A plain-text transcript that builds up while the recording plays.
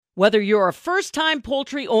Whether you're a first-time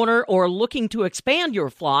poultry owner or looking to expand your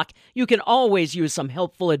flock, you can always use some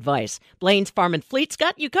helpful advice. Blaine's Farm and Fleet's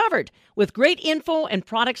got you covered with great info and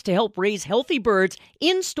products to help raise healthy birds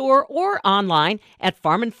in-store or online at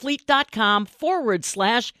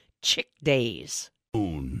farmandfleet.com/chick days.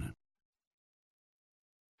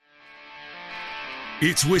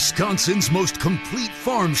 It's Wisconsin's most complete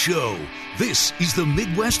farm show. This is the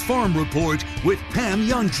Midwest Farm Report with Pam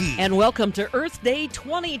Jahnke. And welcome to Earth Day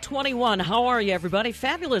 2021. How are you, everybody?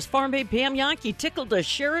 Fabulous Farm Babe Pam Jahnke, tickled to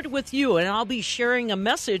share it with you. And I'll be sharing a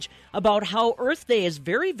message about how Earth Day is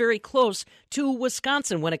very, very close to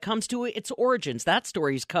Wisconsin when it comes to its origins. That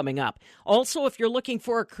story's coming up. Also, if you're looking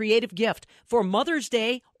for a creative gift for Mother's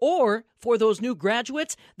Day or for those new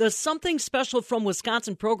graduates, the Something Special from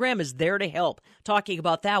Wisconsin program is there to help. Talking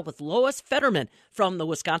about that with Lois Fetterman from the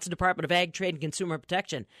Wisconsin Department of Ag, Trade, and Consumer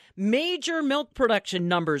Protection. Major milk production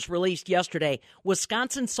numbers released yesterday.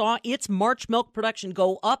 Wisconsin saw its March milk production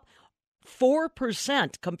go up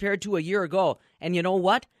 4% compared to a year ago. And you know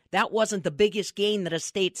what? That wasn't the biggest gain that a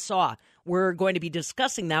state saw. We're going to be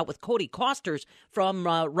discussing that with Cody Costers from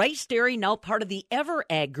Rice Dairy, now part of the Ever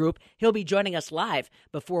Ag Group. He'll be joining us live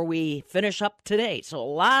before we finish up today. So a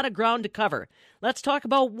lot of ground to cover. Let's talk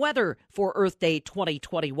about weather for Earth Day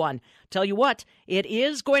 2021. Tell you what, it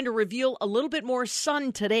is going to reveal a little bit more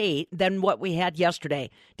sun today than what we had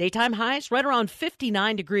yesterday. Daytime highs right around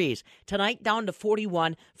 59 degrees. Tonight down to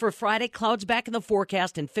 41. For Friday, clouds back in the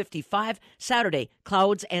forecast and 55. Saturday,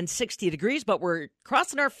 clouds and 60 degrees, but we're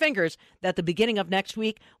crossing our fingers that the beginning of next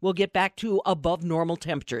week we'll get back to above normal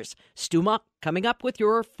temperatures. Stu Muck coming up with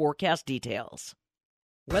your forecast details.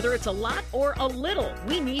 Whether it's a lot or a little,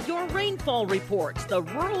 we need your rainfall reports. The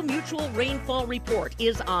Rural Mutual Rainfall Report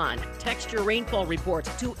is on. Text your rainfall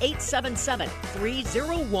reports to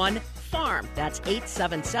 877-301-FARM. That's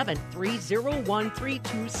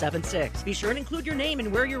 877-301-3276. Be sure and include your name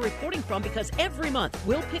and where you're reporting from, because every month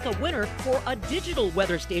we'll pick a winner for a digital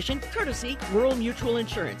weather station courtesy Rural Mutual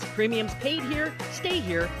Insurance. Premiums paid here, stay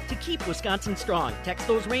here to keep Wisconsin strong. Text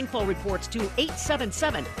those rainfall reports to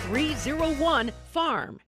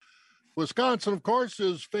 877-301-FARM. Wisconsin, of course,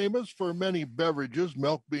 is famous for many beverages,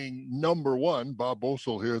 milk being number one. Bob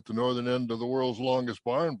Boesel here at the northern end of the world's longest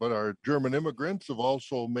barn, but our German immigrants have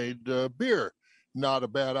also made beer not a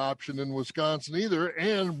bad option in Wisconsin either,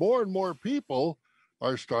 and more people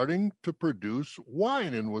are starting to produce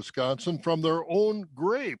wine in Wisconsin from their own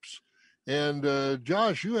grapes. And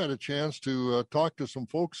Josh, you had a chance to talk to some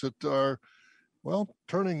folks that are, well,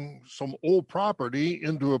 turning some old property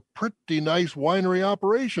into a pretty nice winery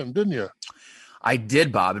operation, didn't you? I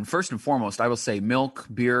did, Bob. And first and foremost, I will say milk,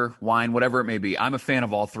 beer, wine, whatever it may be. I'm a fan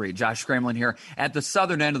of all three. Josh Scramlin here at the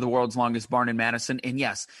southern end of the world's longest barn in Madison. And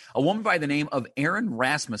yes, a woman by the name of Erin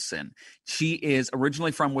Rasmussen. She is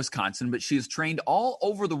originally from Wisconsin, but she is trained all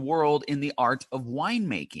over the world in the art of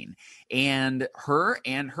winemaking. And her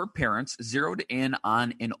parents zeroed in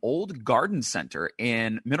on an old garden center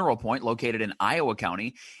in Mineral Point, located in Iowa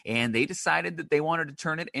County. And they decided that they wanted to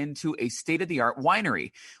turn it into a state-of-the-art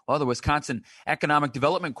winery. Well, the Wisconsin Economic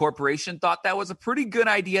Development Corporation thought that was a pretty good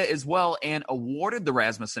idea as well and awarded the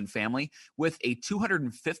Rasmussen family with a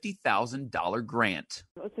 $250,000 grant.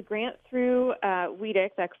 It's a grant through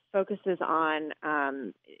WEDC that focuses on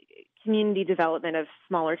community development of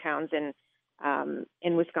smaller towns in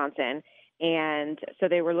Wisconsin. And so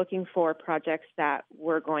they were looking for projects that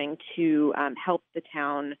were going to help the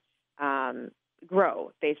town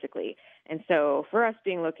grow, basically. And so for us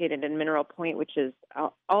being located in Mineral Point, which is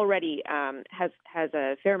already has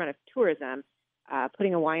a fair amount of tourism,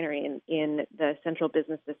 putting a winery in the central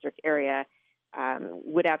business district area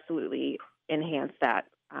would absolutely enhance that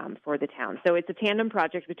for the town. So it's a tandem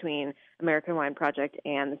project between American Wine Project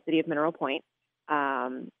and the city of Mineral Point.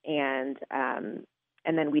 And then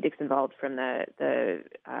WEDC's involved from the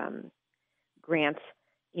grant,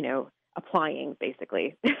 applying,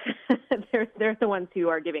 basically. They're the ones who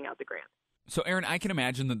are giving out the grant. So, Erin, I can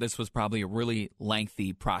imagine that this was probably a really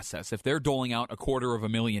lengthy process. If they're doling out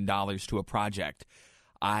 $250,000 to a project,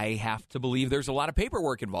 I have to believe there's a lot of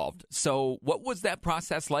paperwork involved. So what was that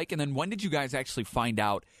process like? And then when did you guys actually find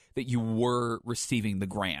out that you were receiving the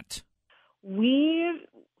grant? We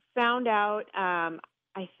found out, I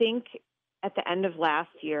think, at the end of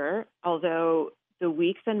last year, although the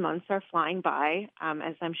weeks and months are flying by,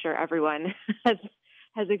 as I'm sure everyone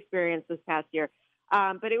has experienced this past year.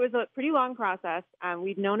 But it was a pretty long process.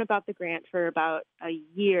 We'd known about the grant for about a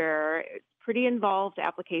year. It's pretty involved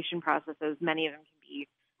application processes, many of them can be.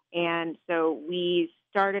 And so we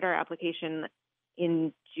started our application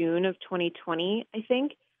in June of 2020, I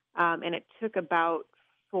think. And it took about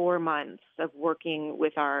 4 months of working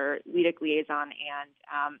with our LEDIC liaison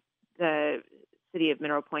and the City of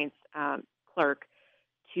Mineral Point's clerk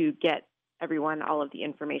to get everyone all of the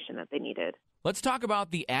information that they needed. Let's talk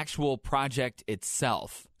about the actual project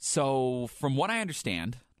itself. So from what I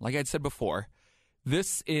understand, like I said before,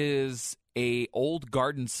 this is a old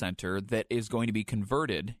garden center that is going to be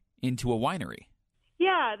converted into a winery.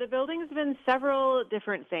 Yeah, the building's been several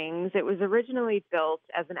different things. It was originally built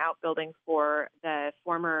as an outbuilding for the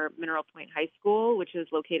former Mineral Point High School, which is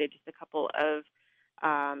located just a couple of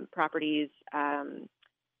properties down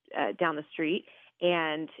the street.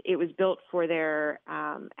 And it was built for their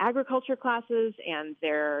agriculture classes and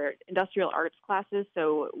their industrial arts classes,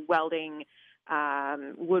 so welding,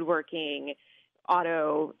 woodworking,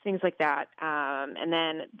 auto, things like that. And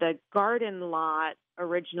then the garden lot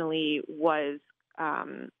originally was,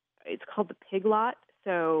 it's called the pig lot.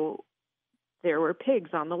 So there were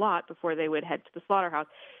pigs on the lot before they would head to the slaughterhouse.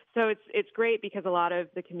 So it's great because a lot of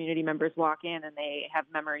the community members walk in and they have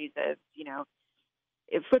memories of,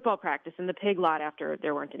 football practice in the pig lot after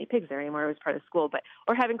there weren't any pigs there anymore. It was part of school,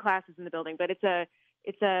 or having classes in the building. But it's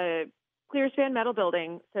a clear span metal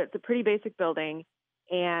building, so it's a pretty basic building.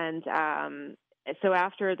 And so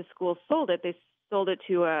after the school sold it, they sold it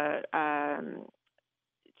to a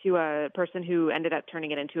person who ended up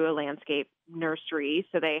turning it into a landscape nursery.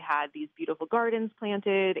 So they had these beautiful gardens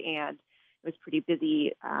planted, and it was pretty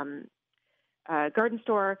busy garden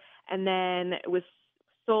store. And then it was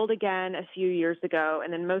sold again a few years ago,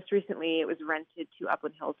 and then most recently it was rented to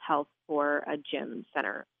Upland Hills Health for a gym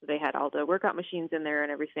center. So they had all the workout machines in there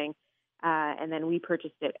and everything, and then we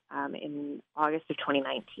purchased it in August of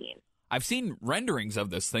 2019. I've seen renderings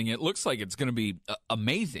of this thing. It looks like it's going to be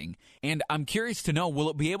amazing, and I'm curious to know,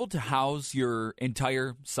 will it be able to house your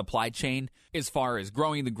entire supply chain as far as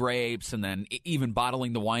growing the grapes and then even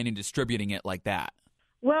bottling the wine and distributing it like that?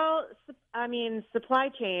 Well, I mean, supply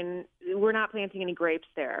chain, we're not planting any grapes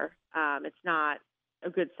there. It's not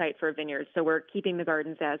a good site for a vineyard, so we're keeping the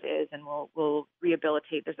gardens as is, and we'll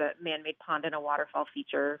rehabilitate. There's a man-made pond and a waterfall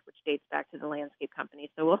feature, which dates back to the landscape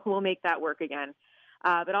company, so we'll make that work again.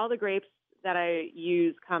 But all the grapes that I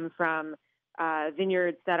use come from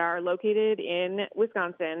vineyards that are located in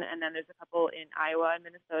Wisconsin, and then there's a couple in Iowa and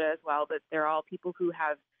Minnesota as well, but they're all people who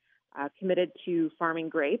have committed to farming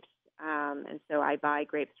grapes. And so I buy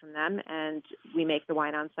grapes from them, and we make the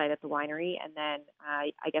wine on site at the winery. And then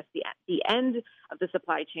I guess the end of the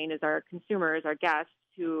supply chain is our consumers, our guests,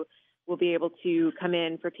 who will be able to come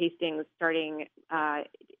in for tastings starting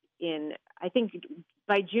I think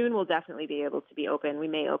by June we'll definitely be able to be open. We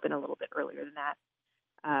may open a little bit earlier than that.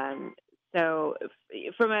 So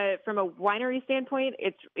from a winery standpoint,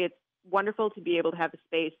 it's wonderful to be able to have the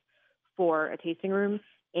space for a tasting room.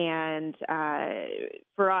 And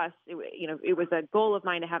for us, it was a goal of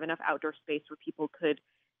mine to have enough outdoor space where people could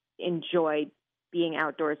enjoy being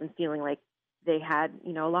outdoors and feeling like they had,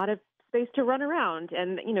 a lot of space to run around.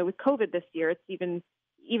 And, with COVID this year, it's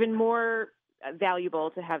even more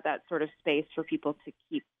valuable to have that sort of space for people to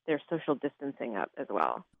keep their social distancing up as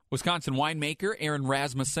well. Wisconsin winemaker Aaron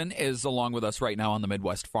Rasmussen is along with us right now on the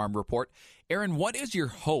Midwest Farm Report. Aaron, what is your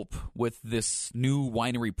hope with this new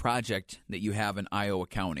winery project that you have in Iowa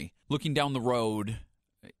County? Looking down the road,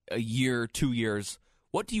 a year, 2 years,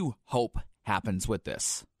 what do you hope happens with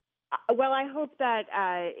this? Well, I hope that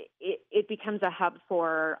it becomes a hub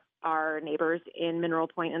for our neighbors in Mineral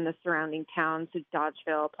Point and the surrounding towns, so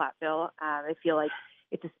Dodgeville, Platteville. I feel like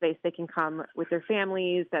it's a space they can come with their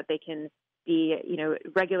families, that they can be,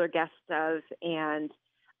 regular guests of, and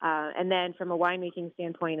then from a winemaking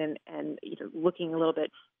standpoint and looking a little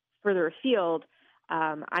bit further afield,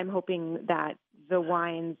 I'm hoping that the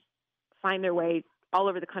wines find their way all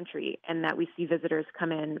over the country, and that we see visitors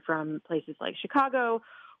come in from places like Chicago,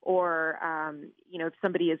 or if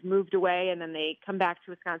somebody has moved away and then they come back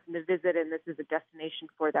to Wisconsin to visit, and this is a destination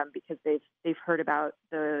for them because they've heard about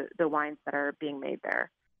the wines that are being made there.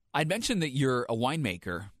 I'd mentioned that you're a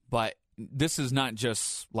winemaker, but this is not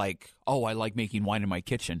just like, oh, I like making wine in my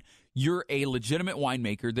kitchen. You're a legitimate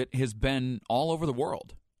winemaker that has been all over the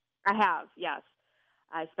world. I have, yes.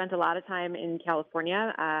 I spent a lot of time in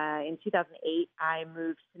California. In 2008, I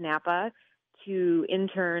moved to Napa to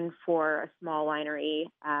intern for a small winery,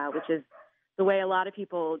 which is the way a lot of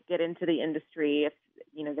people get into the industry. If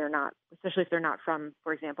they're not, especially if they're not from,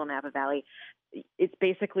 for example, Napa Valley, it's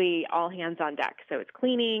basically all hands on deck. So it's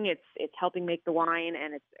cleaning, it's helping make the wine,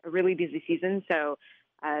 and it's a really busy season. So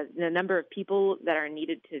the number of people that are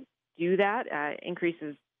needed to do that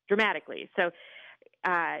increases dramatically. So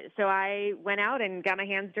I went out and got my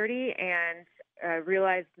hands dirty and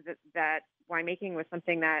realized that winemaking was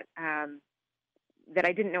something that that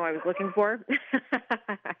I didn't know I was looking for.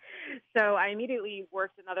 So I immediately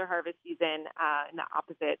worked another harvest season in the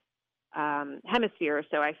opposite hemisphere.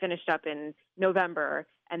 So I finished up in November,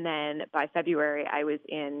 and then by February I was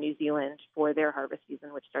in New Zealand for their harvest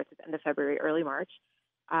season, which starts at the end of February, early March.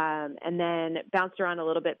 And then bounced around a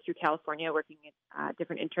little bit through California, working at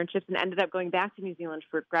different internships, and ended up going back to New Zealand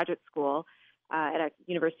for graduate school at a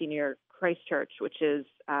university near Christchurch, which is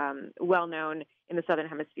well known in the Southern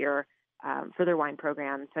Hemisphere for their wine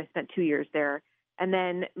program. So I spent 2 years there, and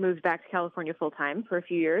then moved back to California full time for a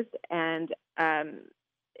few years. And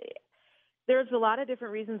there's a lot of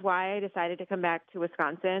different reasons why I decided to come back to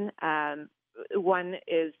Wisconsin. One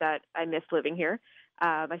is that I miss living here.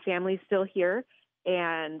 My family's still here,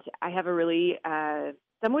 and I have a really,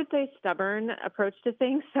 some would say, stubborn approach to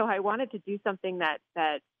things. So I wanted to do something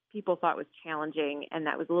that people thought was challenging and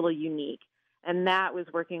that was a little unique. And that was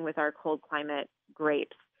working with our cold climate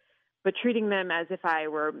grapes, but treating them as if I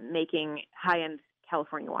were making high-end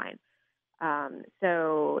California wine.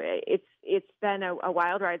 So it's been a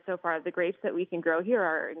wild ride so far. The grapes that we can grow here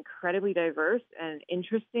are incredibly diverse and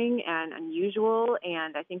interesting and unusual,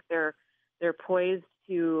 and I think they're poised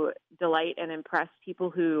to delight and impress people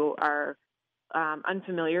who are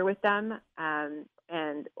unfamiliar with them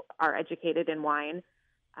and are educated in wine.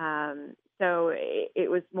 So it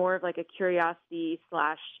was more of like a curiosity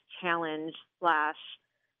 / challenge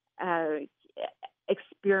 /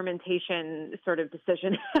 experimentation sort of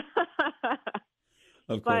decision.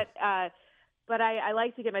 Of course. But I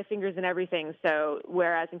like to get my fingers in everything. So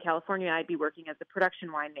whereas in California, I'd be working as a production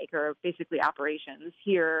winemaker, basically operations.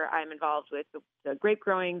 Here, I'm involved with the grape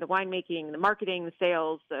growing, the winemaking, the marketing, the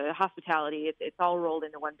sales, the hospitality. It's all rolled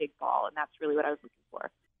into one big ball, and that's really what I was looking for.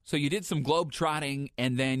 So you did some globe trotting,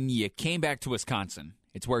 and then you came back to Wisconsin.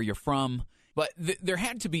 It's where you're from. But there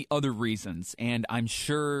had to be other reasons, and I'm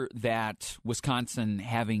sure that Wisconsin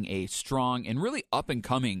having a strong and really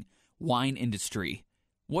up-and-coming wine industry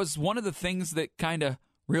was one of the things that kind of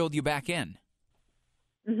reeled you back in.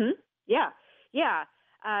 Mm-hmm. Yeah.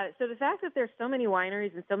 So the fact that there's so many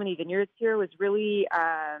wineries and so many vineyards here was really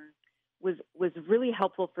was really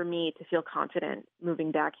helpful for me to feel confident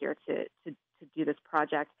moving back here to do this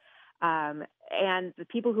project. And the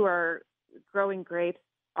people who are growing grapes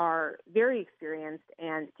are very experienced.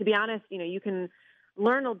 And to be honest, you can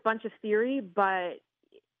learn a bunch of theory, but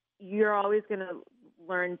you're always going to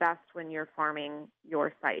learn best when you're farming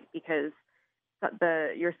your site, because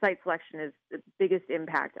your site selection is the biggest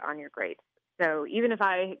impact on your grapes. So even if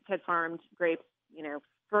I had farmed grapes,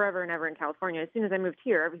 forever and ever in California, as soon as I moved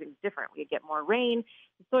here, everything's different. We get more rain,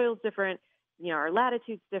 the soil's different, our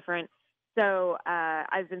latitude's different. So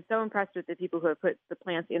I've been so impressed with the people who have put the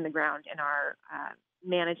plants in the ground and are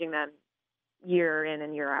managing them year in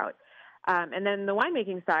and year out. And then the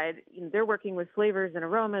winemaking side, they're working with flavors and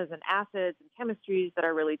aromas and acids and chemistries that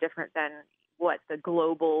are really different than what the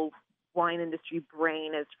global wine industry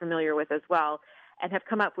brain is familiar with as well, and have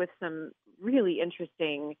come up with some really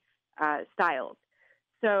interesting styles.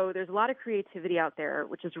 So there's a lot of creativity out there,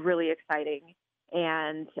 which is really exciting.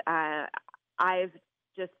 And I've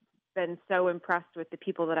just been so impressed with the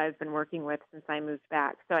people that I've been working with since I moved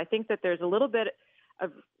back. So I think that there's a little bit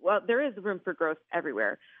of, there is room for growth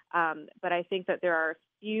everywhere. But I think that there are a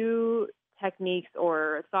few techniques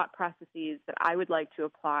or thought processes that I would like to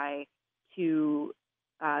apply to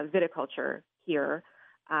viticulture here.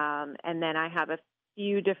 And then I have a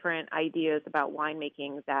few different ideas about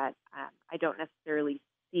winemaking that I don't necessarily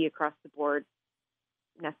see across the board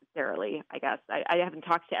necessarily, I guess. I haven't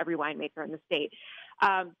talked to every winemaker in the state.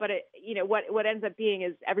 But what ends up being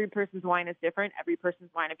is every person's wine is different. Every person's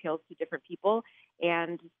wine appeals to different people.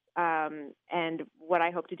 And what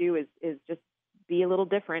I hope to do is just be a little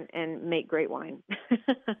different and make great wine.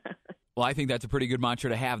 Well, I think that's a pretty good mantra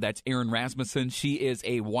to have. That's Erin Rasmussen. She is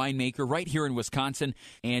a winemaker right here in Wisconsin,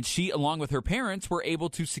 and she, along with her parents, were able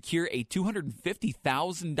to secure a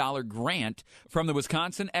 $250,000 grant from the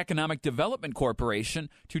Wisconsin Economic Development Corporation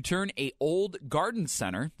to turn an old garden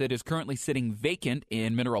center that is currently sitting vacant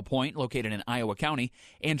in Mineral Point, located in Iowa County,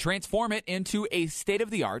 and transform it into a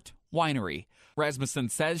state-of-the-art winery. Rasmussen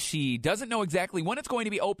says she doesn't know exactly when it's going to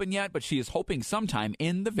be open yet, but she is hoping sometime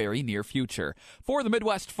in the very near future. For the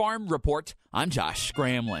Midwest Farm Report, I'm Josh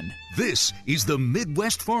Scramlin. This is the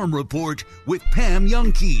Midwest Farm Report with Pam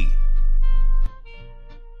Jahnke.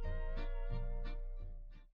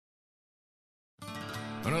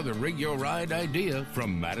 Another Rig Your Ride idea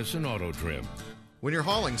from Madison Auto Trim. When you're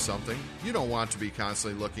hauling something, you don't want to be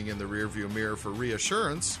constantly looking in the rearview mirror for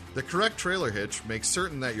reassurance. The correct trailer hitch makes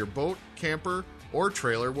certain that your boat, camper, or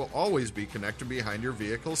trailer will always be connected behind your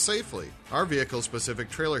vehicle safely. Our vehicle-specific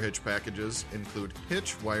trailer hitch packages include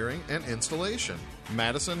hitch, wiring, and installation.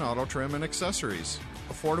 Madison Auto Trim and Accessories.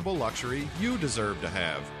 Affordable luxury you deserve to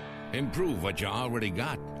have. Improve what you already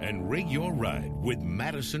got and rig your ride with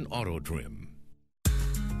Madison Auto Trim.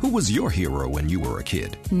 Who was your hero when you were a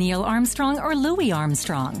kid? Neil Armstrong or Louis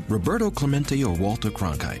Armstrong? Roberto Clemente or Walter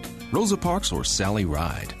Cronkite? Rosa Parks or Sally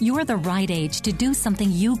Ride? You're the right age to do something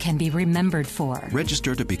you can be remembered for.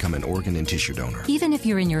 Register to become an organ and tissue donor. Even if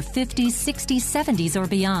you're in your 50s, 60s, 70s, or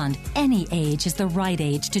beyond, any age is the right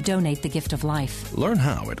age to donate the gift of life. Learn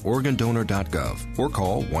how at organdonor.gov or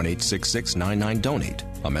call 1-866-99-DONATE.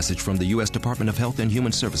 A message from the U.S. Department of Health and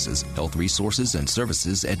Human Services, Health Resources and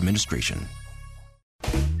Services Administration.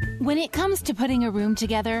 When it comes to putting a room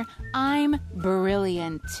together, I'm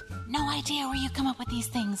brilliant. No idea where you come up with these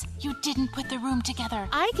things. You didn't put the room together.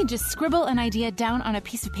 I can just scribble an idea down on a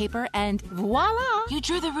piece of paper and voila! You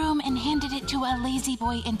drew the room and handed it to a lazy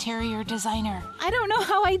boy interior designer. I don't know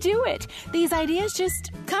how I do it. These ideas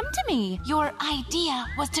just come to me. Your idea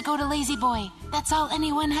was to go to Lazy Boy. That's all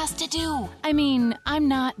anyone has to do. I mean, I'm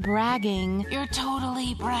not bragging. You're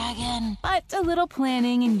totally bragging. But a little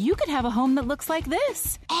planning and you could have a home that looks like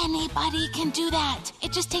this. Anybody can do that.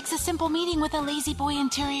 It just takes a simple meeting with a Lazy Boy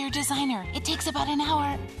interior designer. It takes about an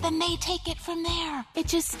hour. Then they take it from there. It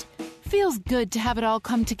just feels good to have it all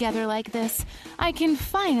come together like this. I can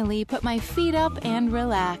finally put my feet up and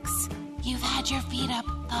relax. You've had your feet up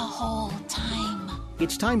the whole time.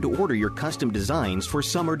 It's time to order your custom designs for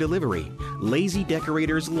summer delivery. Lazy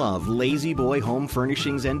Decorators love Lazy Boy Home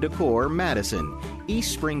Furnishings and Decor, Madison,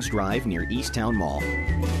 East Springs Drive near Easttown Mall.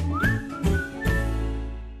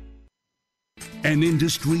 An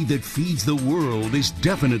industry that feeds the world is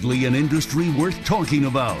definitely an industry worth talking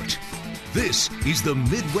about. This is the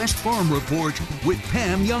Midwest Farm Report with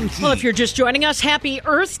Pam Jahnke. Well, if you're just joining us, happy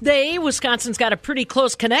Earth Day. Wisconsin's got a pretty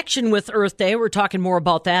close connection with Earth Day. We're talking more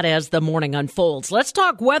about that as the morning unfolds. Let's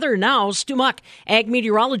talk weather now. Stu Muck, ag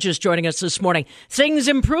meteorologist, joining us this morning. Things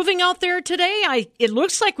improving out there today? It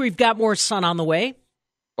looks like we've got more sun on the way.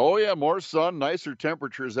 Oh, yeah, more sun, nicer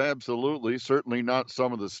temperatures, absolutely. Certainly not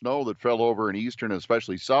some of the snow that fell over in eastern,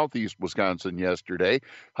 especially southeast Wisconsin yesterday.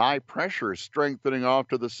 High pressure strengthening off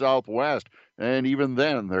to the southwest. And even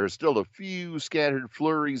then, there's still a few scattered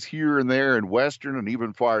flurries here and there in western and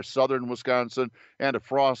even far southern Wisconsin, and a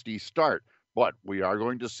frosty start. But we are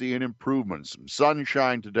going to see an improvement. Some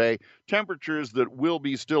sunshine today. Temperatures that will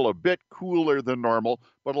be still a bit cooler than normal,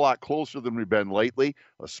 but a lot closer than we've been lately.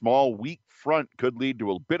 A small weak front could lead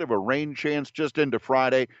to a bit of a rain chance just into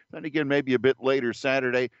Friday. Then again, maybe a bit later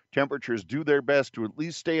Saturday. Temperatures do their best to at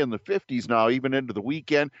least stay in the 50s now, even into the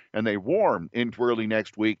weekend, and they warm into early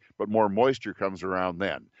next week, but more moisture comes around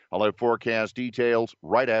then. I'll have forecast details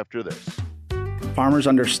right after this. Farmers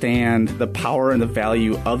understand the power and the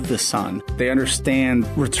value of the sun. They understand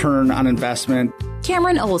return on investment.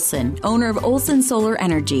 Cameron Olson, owner of Olson Solar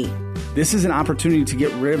Energy. This is an opportunity to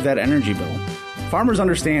get rid of that energy bill. Farmers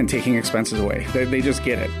understand taking expenses away. They just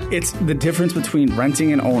get it. It's the difference between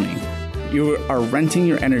renting and owning. You are renting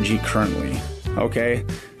your energy currently, okay?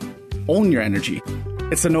 Own your energy.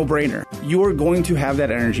 It's a no-brainer. You are going to have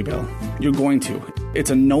that energy bill. You're going to. It's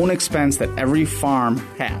a known expense that every farm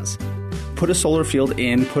has. Put a solar field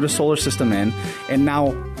in, put a solar system in, and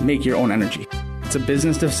now make your own energy. It's a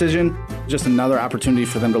business decision, just another opportunity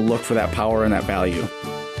for them to look for that power and that value.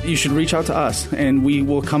 You should reach out to us, and we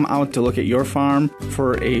will come out to look at your farm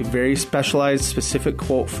for a very specialized, specific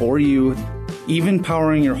quote for you. Even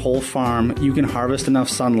powering your whole farm, you can harvest enough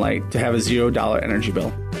sunlight to have a $0 energy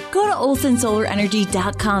bill. Go to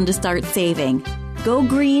olsonsolarenergy.com to start saving. Go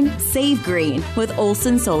green, save green with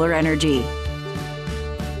Olson Solar Energy.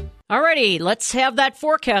 Alrighty, let's have that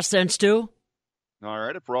forecast then, Stu. All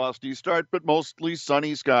right, a frosty start, but mostly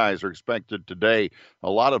sunny skies are expected today. A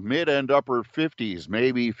lot of mid and upper 50s,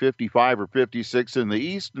 maybe 55 or 56 in the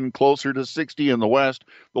east and closer to 60 in the west.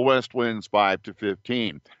 The west winds 5 to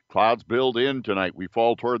 15. Clouds build in tonight. We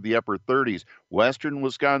fall toward the upper 30s. Western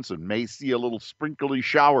Wisconsin may see a little sprinkly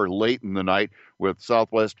shower late in the night with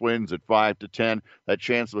southwest winds at 5 to 10. That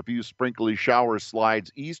chance of a few sprinkly showers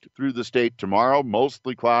slides east through the state tomorrow.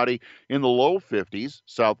 Mostly cloudy in the low 50s.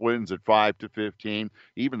 South winds at 5 to 15.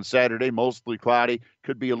 Even Saturday, mostly cloudy.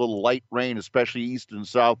 Could be a little light rain, especially east and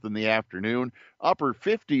south in the afternoon. Upper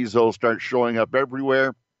 50s, though, start showing up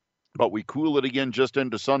everywhere. But we cool it again just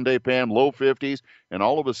into Sunday, Pam, low 50s, and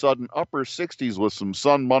all of a sudden upper 60s with some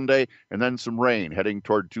sun Monday and then some rain heading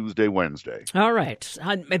toward Tuesday, Wednesday. All right.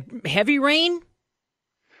 Heavy rain?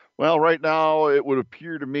 Well, right now it would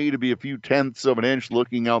appear to me to be a few tenths of an inch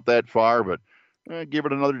looking out that far, but Give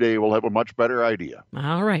it another day. We'll have a much better idea.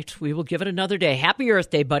 All right. We will give it another day. Happy Earth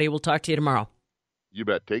Day, buddy. We'll talk to you tomorrow. You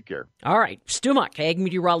bet. Take care. All right. Stu Muck, ag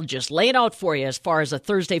meteorologist, lay it out for you as far as a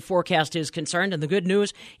Thursday forecast is concerned. And the good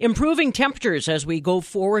news, improving temperatures as we go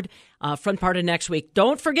forward front part of next week.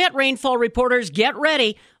 Don't forget, rainfall reporters, get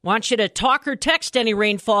ready. Want you to talk or text any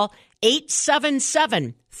rainfall,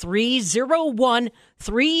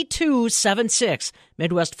 877-301-3276.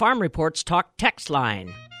 Midwest Farm Report's talk text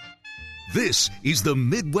line. This is the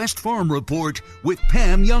Midwest Farm Report with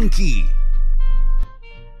Pam Jahnke.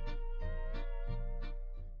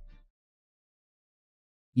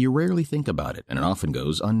 You rarely think about it, and it often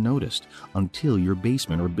goes unnoticed until your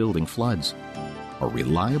basement or building floods. A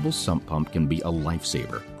reliable sump pump can be a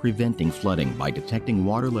lifesaver, preventing flooding by detecting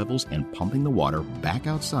water levels and pumping the water back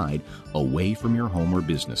outside, away from your home or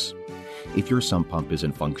business. If your sump pump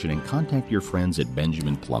isn't functioning, contact your friends at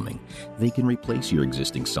Benjamin Plumbing. They can replace your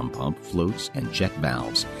existing sump pump, floats, and check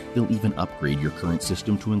valves. They'll even upgrade your current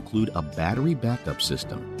system to include a battery backup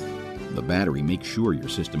system. The battery makes sure your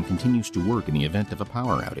system continues to work in the event of a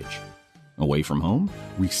power outage. Away from home,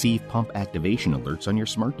 receive pump activation alerts on your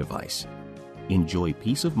smart device. Enjoy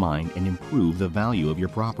peace of mind and improve the value of your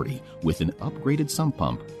property with an upgraded sump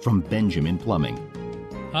pump from Benjamin Plumbing.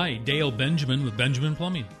 Hi, Dale Benjamin with Benjamin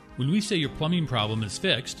Plumbing. When we say your plumbing problem is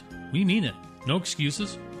fixed, we mean it. No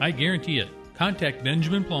excuses. I guarantee it. Contact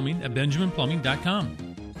Benjamin Plumbing at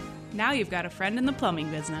benjaminplumbing.com. Now you've got a friend in the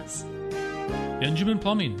plumbing business. Benjamin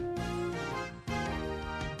Plumbing.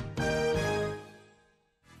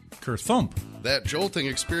 Kerthump. That jolting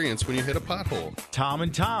experience when you hit a pothole. Tom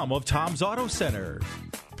and Tom of Tom's Auto Center.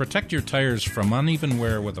 Protect your tires from uneven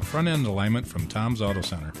wear with a front-end alignment from Tom's Auto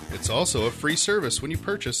Center. It's also a free service when you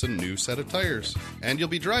purchase a new set of tires. And you'll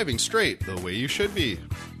be driving straight the way you should be.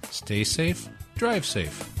 Stay safe, drive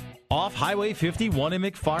safe. Off Highway 51 in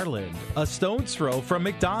McFarland, a stone's throw from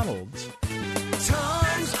McDonald's.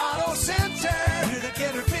 Tom's Auto Center. Here to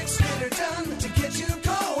get her fixed, get her done, to get you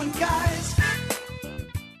going, guys.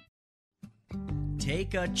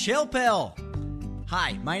 Take a chill pill.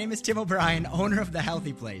 Hi, my name is Tim O'Brien, owner of The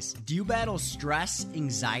Healthy Place. Do you battle stress,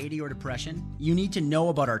 anxiety, or depression? You need to know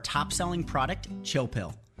about our top-selling product, Chill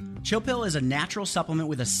Pill. Chill Pill is a natural supplement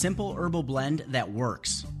with a simple herbal blend that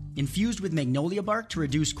works. Infused with magnolia bark to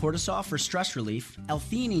reduce cortisol for stress relief,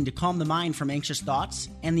 L-theanine to calm the mind from anxious thoughts,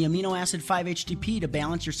 and the amino acid 5-HTP to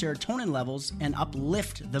balance your serotonin levels and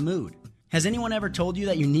uplift the mood. Has anyone ever told you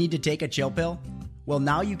that you need to take a chill pill? Well,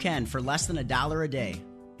 now you can for less than $1 a day.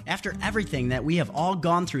 After everything that we have all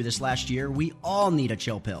gone through this last year, we all need a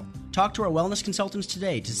chill pill. Talk to our wellness consultants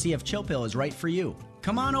today to see if chill pill is right for you.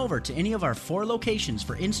 Come on over to any of our 4 locations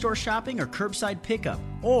for in-store shopping or curbside pickup.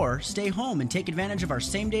 Or stay home and take advantage of our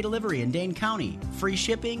same-day delivery in Dane County, free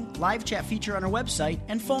shipping, live chat feature on our website,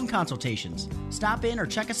 and phone consultations. Stop in or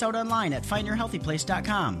check us out online at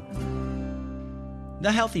findyourhealthyplace.com.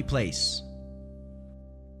 The Healthy Place.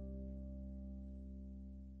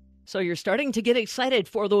 So you're starting to get excited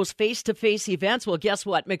for those face-to-face events. Well, guess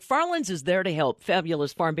what? McFarland's is there to help.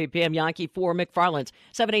 Fabulous Farm Babe Pam Jahnke for McFarland's,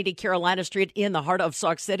 780 Carolina Street in the heart of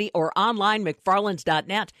Sauk City, or online,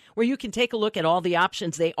 mcfarlands.net, where you can take a look at all the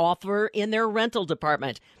options they offer in their rental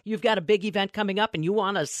department. You've got a big event coming up and you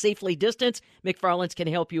want to safely distance, McFarland's can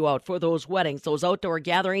help you out for those weddings, those outdoor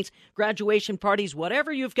gatherings, graduation parties,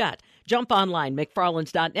 whatever you've got. Jump online,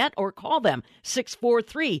 mcfarlands.net, or call them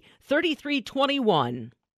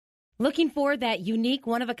 643-3321. Looking for that unique,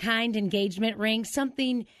 one-of-a-kind engagement ring,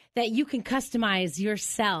 something that you can customize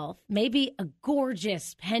yourself, maybe a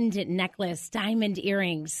gorgeous pendant necklace, diamond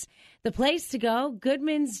earrings. The place to go,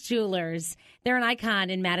 Goodman's Jewelers. They're an icon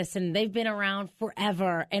in Madison. They've been around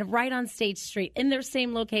forever and right on State Street in their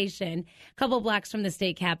same location, a couple blocks from the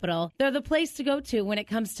state capitol. They're the place to go to when it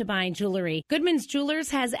comes to buying jewelry. Goodman's Jewelers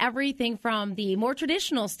has everything from the more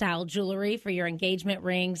traditional style jewelry for your engagement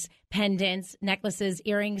rings, pendants, necklaces,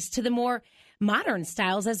 earrings, to the more modern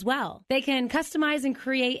styles as well. They can customize and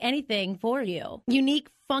create anything for you. Unique,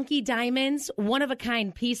 funky diamonds,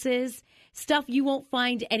 one-of-a-kind pieces, stuff you won't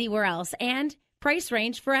find anywhere else, and price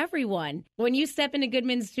range for everyone. When you step into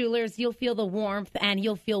Goodman's Jewelers, you'll feel the warmth and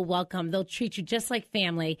you'll feel welcome. They'll treat you just like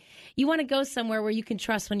family. You want to go somewhere where you can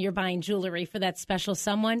trust when you're buying jewelry for that special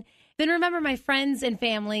someone? Then remember my friends and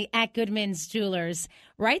family at Goodman's Jewelers.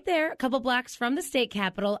 Right there, a couple blocks from the state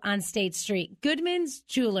capitol on State Street. Goodman's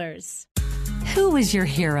Jewelers. Who was your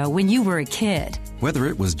hero when you were a kid? Whether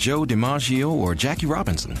it was Joe DiMaggio or Jackie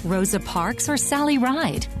Robinson, Rosa Parks or Sally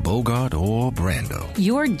Ride, Bogart or Brando,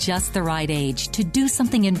 you're just the right age to do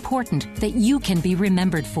something important that you can be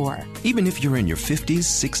remembered for. Even if you're in your 50s,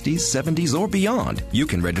 60s, 70s, or beyond, you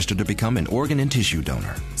can register to become an organ and tissue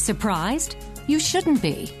donor. Surprised? You shouldn't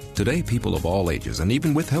be. Today, people of all ages and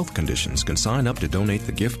even with health conditions can sign up to donate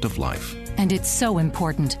the gift of life. And it's so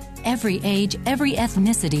important. Every age, every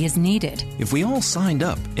ethnicity is needed. If we all signed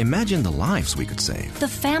up, imagine the lives we could save. The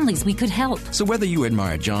families we could help. So whether you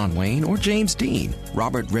admire John Wayne or James Dean,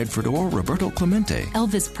 Robert Redford or Roberto Clemente,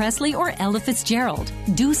 Elvis Presley or Ella Fitzgerald,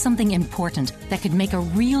 do something important that could make a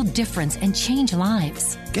real difference and change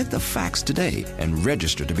lives. get the facts today and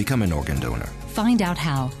register to become an organ donor. Find out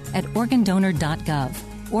how at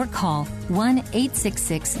organdonor.gov or call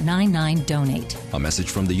 1-866-99-DONATE. A message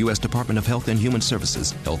from the U.S. Department of Health and Human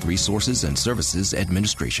Services, Health Resources and Services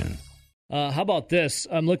Administration. How about this?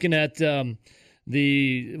 I'm looking at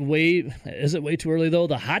is it way too early, though?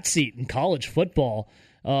 The hot seat in college football.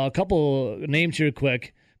 A couple names here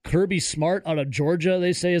quick. Kirby Smart out of Georgia,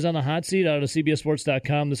 they say, is on the hot seat out of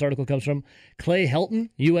CBSSports.com. This article comes from Clay Helton,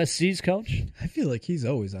 USC's coach. I feel like he's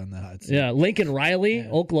always on the hot seat. Yeah, Lincoln Riley,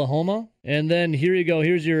 Oklahoma. And then here you go.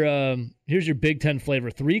 Here's your Big Ten flavor.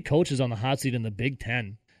 3 coaches on the hot seat in the Big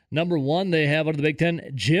Ten. Number 1, they have out of the Big Ten,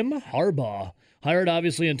 Jim Harbaugh. Hired,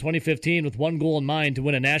 obviously, in 2015 with one goal in mind, to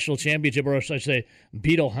win a national championship, or I should say,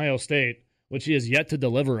 beat Ohio State, which he has yet to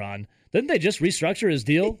deliver on. Didn't they just restructure his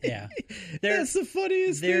deal? Yeah. That's the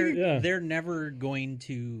funniest thing. They're never going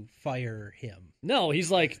to fire him. No, he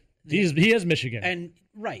is Michigan. And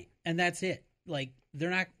right. And that's it. Like,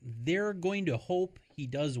 they're going to hope he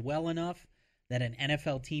does well enough that an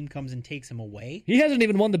NFL team comes and takes him away. He hasn't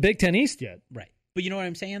even won the Big Ten East yet. Right. But you know what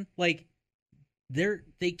I'm saying? Like,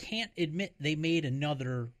 they can't admit they made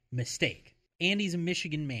another mistake. Andy's a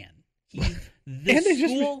Michigan man. The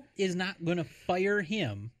school is not going to fire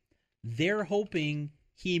him. They're hoping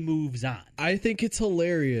he moves on. I think it's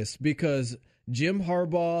hilarious because Jim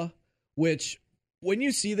Harbaugh, which when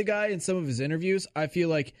you see the guy in some of his interviews, I feel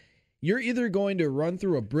like you're either going to run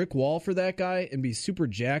through a brick wall for that guy and be super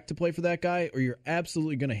jacked to play for that guy, or you're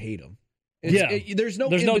absolutely going to hate him. There's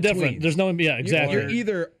no difference. Exactly. You're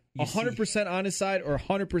either 100% on his side or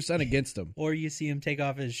 100% against him. Or you see him take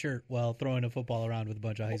off his shirt while throwing a football around with a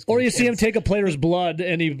bunch of high school Or you kids. see him take a player's blood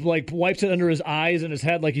and he wipes it under his eyes and his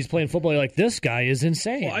head like he's playing football. You're like, this guy is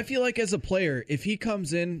insane. Well, I feel like as a player, if he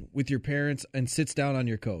comes in with your parents and sits down on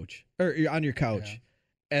your couch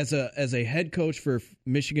as a head coach for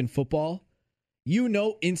Michigan football, you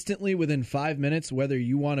know instantly within 5 minutes whether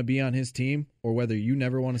you want to be on his team or whether you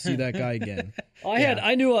never want to see that guy again.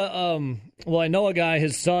 I know a guy,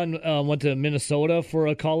 his son went to Minnesota for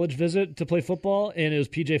a college visit to play football, and it was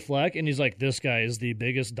PJ Fleck, and he's like, this guy is the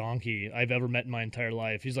biggest donkey I've ever met in my entire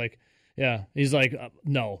life. He's like,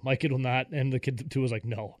 no, my kid will not, and the kid too was like,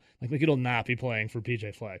 no, like my kid will not be playing for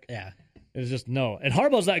PJ Fleck. Yeah. It's just no. And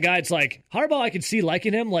Harbaugh's that guy. It's like Harbaugh, I could see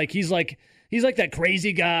liking him. Like he's like that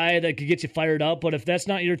crazy guy that could get you fired up. But if that's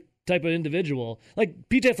not your type of individual, like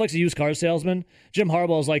PJ Fleck's a used car salesman. Jim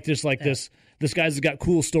Harbaugh's this guy's got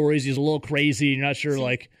cool stories. He's a little crazy. You're not sure.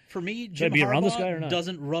 For me, Jim Harbaugh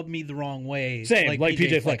doesn't rub me the wrong way. Same, like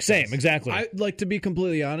PJ Fleck. Same, exactly. Like, to be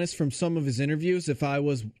completely honest, from some of his interviews, if I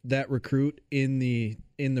was that recruit in the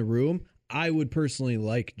room, I would personally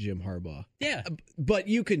like Jim Harbaugh. Yeah. But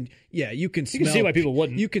you can see why people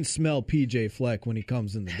wouldn't. You can smell PJ Fleck when he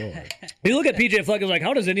comes in the door. You look at PJ Fleck, it's like,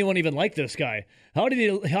 how does anyone even like this guy? How did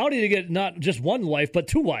he get not just one wife, but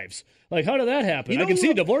 2 wives? Like, how did that happen? I can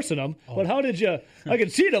see divorcing him, but how did you? I can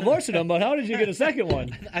see divorcing him, but how did you get a second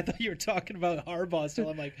one? I thought you were talking about Harbaugh, so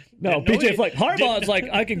I'm like, no, PJ Fleck. Harbaugh's like,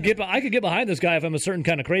 I can get behind this guy if I'm a certain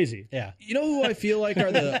kind of crazy. Yeah. You know who I feel like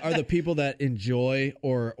are the people that enjoy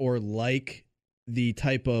or like the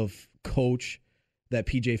type of coach that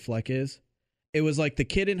PJ Fleck is? It was like the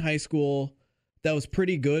kid in high school that was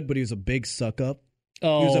pretty good, but he was a big suck up. He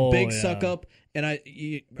was a big suck up, and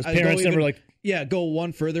his parents never like. Yeah, go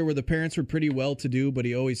one further where the parents were pretty well to do, but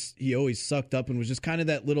he always sucked up and was just kind of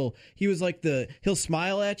that little. He was like he'll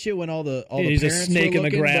smile at you when all the he's parents a snake were looking,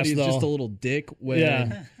 in the grass, but he's though. just a little dick.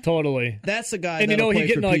 Yeah, totally. That's the guy. And that'll play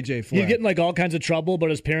for PJ Fleck. He's getting like all kinds of trouble,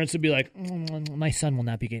 but his parents would be like, "My son will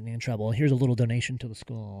not be getting in trouble. Here's a little donation to the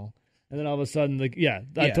school." And then all of a sudden,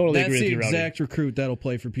 I totally agree with you, Rowdy. That's the exact recruit that'll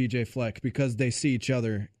play for PJ Fleck because they see each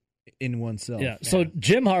other in oneself. Yeah. So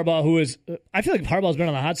Jim Harbaugh, who is, I feel like Harbaugh's been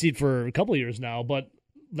on the hot seat for a couple of years now, but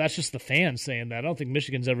that's just the fans saying that. I don't think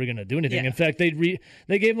Michigan's ever going to do anything. Yeah. In fact, they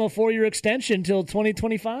gave him a 4-year extension till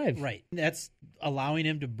 2025. Right. That's allowing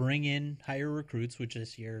him to bring in higher recruits, which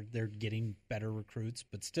this year they're getting better recruits,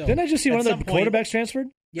 but still. Didn't I just see one of the quarterbacks transferred?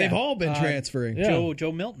 Yeah. They've all been transferring. Yeah.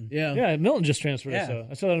 Joe Milton. Yeah, Milton just transferred. Yeah.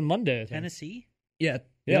 I saw that on Monday, I think. Tennessee? Yeah.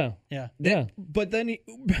 But then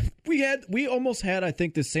we almost had, I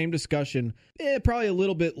think, the same discussion probably a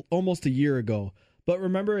little bit almost a year ago. But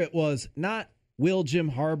remember, it was not will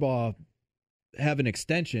Jim Harbaugh have an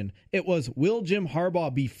extension. It was, will Jim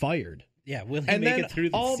Harbaugh be fired? Yeah, will he and make then it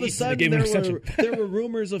through the all season? of a sudden there were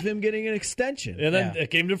rumors of him getting an extension. And then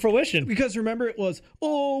it came to fruition. Because remember, it was,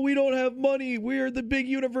 we don't have money. We're the big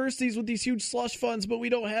universities with these huge slush funds, but we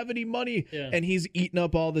don't have any money. Yeah. And he's eating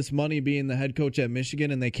up all this money being the head coach at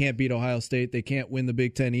Michigan, and they can't beat Ohio State. They can't win the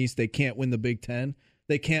Big Ten East. They can't win the Big Ten.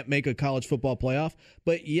 They can't make a college football playoff.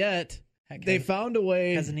 But yet, they found a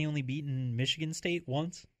way. Hasn't he only beaten Michigan State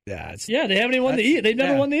once? Yeah, they haven't even won the East. They've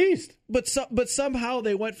never won the East. But somehow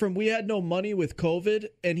they went from we had no money with COVID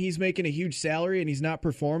and he's making a huge salary and he's not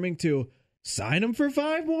performing to sign him for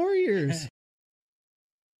 5 more years.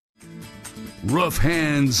 Rough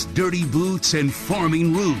hands, dirty boots, and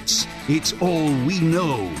farming roots. It's all we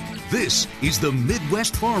know. This is the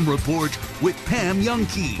Midwest Farm Report with Pam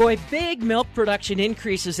Youngkey. Boy, big milk production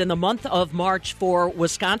increases in the month of March for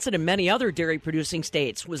Wisconsin and many other dairy-producing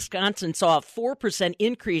states. Wisconsin saw a 4%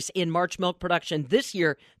 increase in March milk production this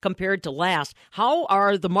year compared to last. How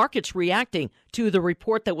are the markets reacting to the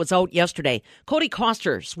report that was out yesterday? Cody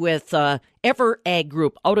Costers with Ever Ag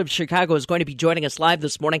Group out of Chicago is going to be joining us live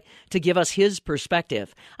this morning to give us his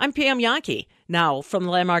perspective. I'm Pam Youngkey. Now, from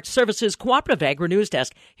the Landmark Services Cooperative Agri-News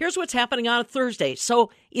Desk, here's what's happening on a Thursday. So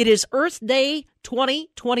it is Earth Day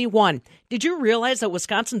 2021. Did you realize that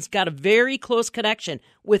Wisconsin's got a very close connection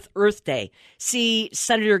with Earth Day? See,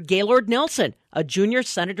 Senator Gaylord Nelson, a junior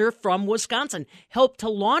senator from Wisconsin, helped to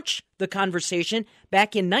launch the conversation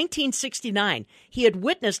back in 1969. He had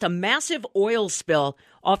witnessed a massive oil spill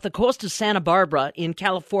off the coast of Santa Barbara in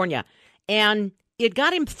California, and it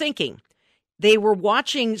got him thinking. They were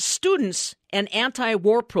watching students and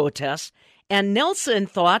anti-war protests, and Nelson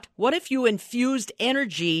thought, what if you infused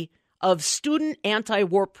energy of student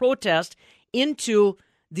anti-war protest into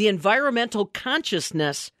the environmental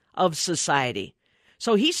consciousness of society?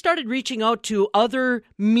 So he started reaching out to other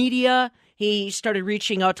media. He started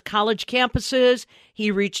reaching out to college campuses.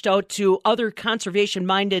 He reached out to other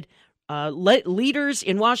conservation-minded leaders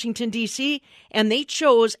in Washington, D.C., and they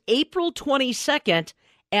chose April 22nd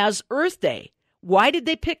as Earth Day. Why did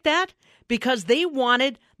they pick that? Because they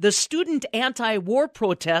wanted the student anti-war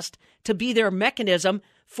protest to be their mechanism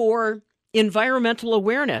for environmental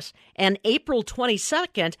awareness. And April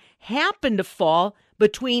 22nd happened to fall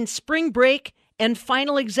between spring break and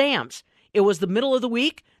final exams. It was the middle of the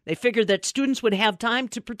week. They figured that students would have time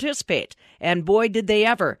to participate. And boy, did they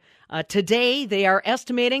ever. Today, they are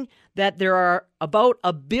estimating that there are about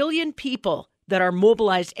 1 billion people that are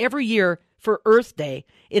mobilized every year for Earth Day.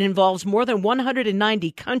 It involves more than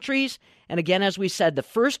 190 countries. And again, as we said, the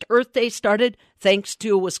first Earth Day started thanks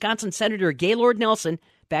to Wisconsin Senator Gaylord Nelson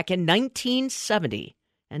back in 1970.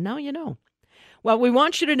 And now you know. Well, we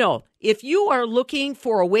want you to know, if you are looking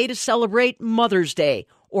for a way to celebrate Mother's Day,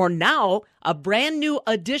 or now a brand new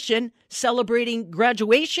edition celebrating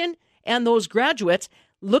graduation and those graduates,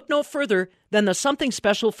 look no further than the Something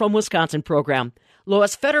Special from Wisconsin program.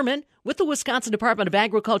 Lois Fetterman with the Wisconsin Department of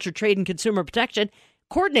Agriculture, Trade, and Consumer Protection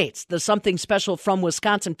coordinates the Something Special from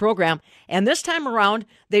Wisconsin program. And this time around,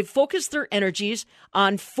 they've focused their energies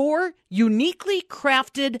on 4 uniquely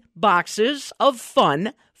crafted boxes of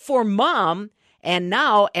fun for mom. And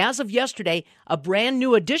now, as of yesterday, a brand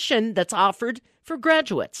new edition that's offered for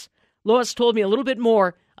graduates. Lois told me a little bit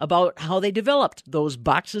more about how they developed those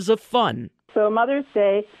boxes of fun. So Mother's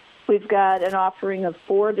Day, we've got an offering of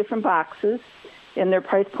 4 different boxes, and their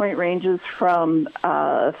price point ranges from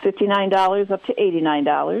 $59 up to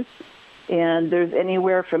 $89. And there's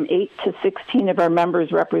anywhere from 8 to 16 of our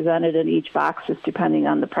members represented in each box, just depending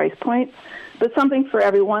on the price point. But something for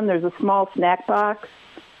everyone. There's a small snack box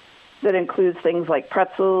that includes things like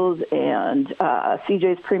pretzels and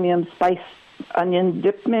CJ's Premium Spice Onion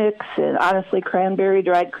Dip Mix, and Honestly Cranberry,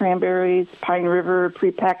 dried cranberries, Pine River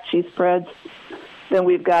pre-packed cheese spreads. Then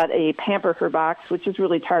we've got a Pamper Her box, which is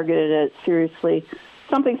really targeted at, seriously,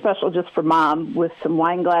 something special just for mom, with some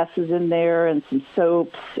wine glasses in there and some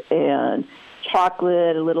soaps and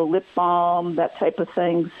chocolate, a little lip balm, that type of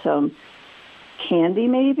thing. Some candy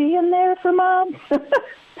maybe in there for mom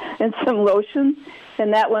and some lotion.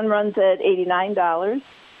 And that one runs at $89.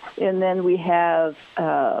 And then we have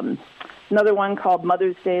another one called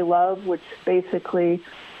Mother's Day Love, which basically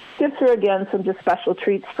gives her, again, some just special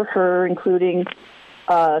treats for her, including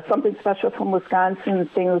something special from Wisconsin,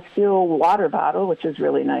 stainless steel water bottle, which is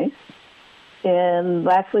really nice. And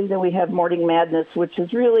lastly, then we have Morning Madness, which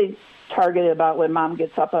is really targeted about when mom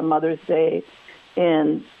gets up on Mother's Day,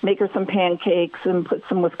 and make her some pancakes and put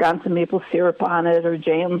some Wisconsin maple syrup on it, or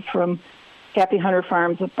jam from Happy Hunter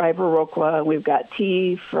Farms by Baroqua. We've got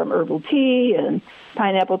tea from Herbal Tea and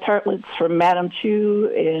pineapple tartlets from Madame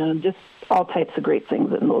Chu, and just all types of great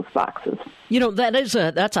things in those boxes.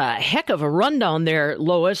 That's a heck of a rundown there,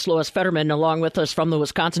 Lois Fetterman, along with us from the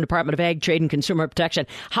Wisconsin Department of Ag, Trade, and Consumer Protection.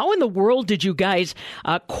 How in the world did you guys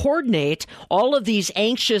coordinate all of these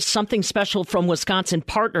anxious something special from Wisconsin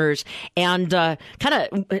partners and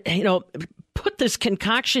put this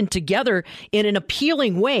concoction together in an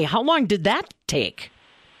appealing way? How long did that take?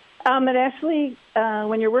 It actually,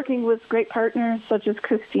 when you're working with great partners such as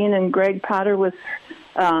Christine and Greg Potter with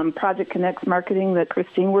Project Connects Marketing that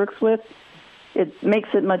Christine works with, it makes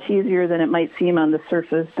it much easier than it might seem on the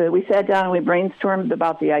surface. But we sat down and we brainstormed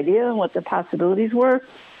about the idea and what the possibilities were,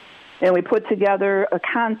 and we put together a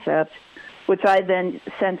concept, which I then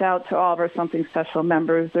sent out to all of our Something Special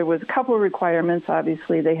members. There was a couple of requirements.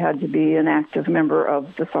 Obviously, they had to be an active member of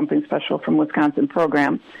the Something Special from Wisconsin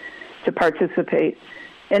program to participate.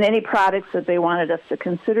 And any products that they wanted us to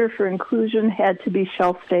consider for inclusion had to be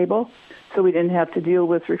shelf-stable, so we didn't have to deal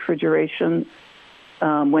with refrigeration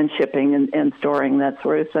when shipping and storing, that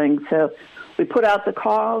sort of thing. So we put out the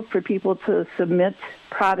call for people to submit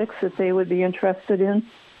products that they would be interested in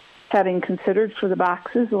having considered for the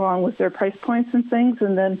boxes, along with their price points and things,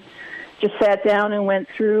 and then just sat down and went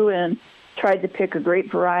through and tried to pick a great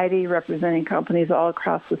variety representing companies all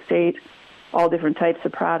across the state, all different types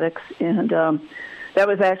of products. And that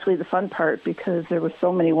was actually the fun part, because there were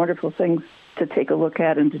so many wonderful things to take a look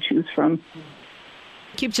at and to choose from.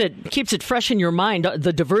 Keeps it fresh in your mind,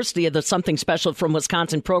 the diversity of the Something Special from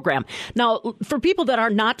Wisconsin program. Now, for people that are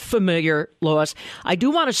not familiar, Lois, I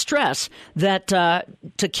do want to stress that to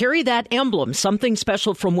carry that emblem, Something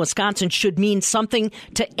Special from Wisconsin, should mean something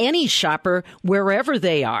to any shopper wherever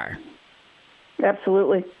they are.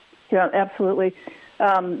 Absolutely. Yeah, absolutely.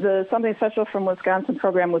 The Something Special from Wisconsin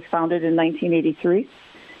program was founded in 1983,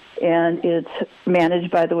 and it's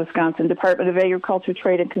managed by the Wisconsin Department of Agriculture,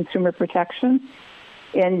 Trade, and Consumer Protection.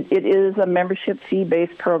 And it is a membership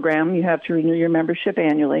fee-based program. You have to renew your membership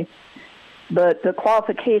annually. But the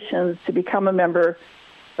qualifications to become a member,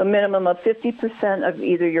 a minimum of 50% of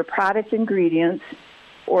either your product ingredients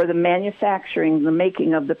or the manufacturing, the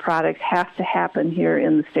making of the product has to happen here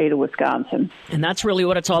in the state of Wisconsin. And that's really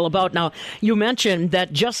what it's all about. Now, you mentioned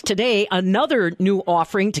that just today, another new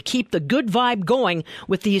offering to keep the good vibe going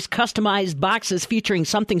with these customized boxes featuring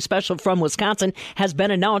Something Special from Wisconsin has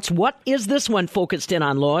been announced. What is this one focused in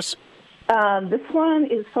on, Lois? This one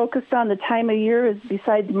is focused on the time of year.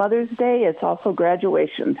 Besides Mother's Day, it's also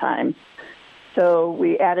graduation time. So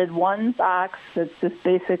we added one box that's just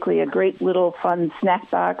basically a great little fun snack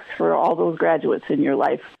box for all those graduates in your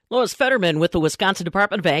life. Lois Fetterman with the Wisconsin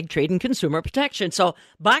Department of Ag, Trade, and Consumer Protection. So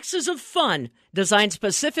boxes of fun designed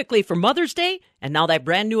specifically for Mother's Day, and now that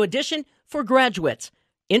brand new edition for graduates.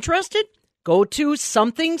 Interested? Go to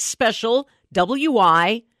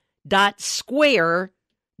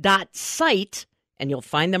somethingspecialwi.square.site, and you'll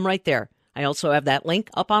find them right there. I also have that link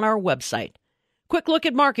up on our website. Quick look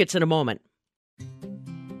at markets in a moment.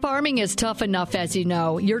 Farming is tough enough, as you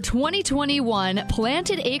know. Your 2021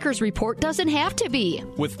 Planted Acres Report doesn't have to be.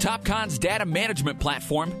 With TopCon's data management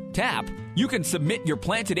platform, TAP, you can submit your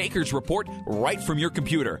Planted Acres Report right from your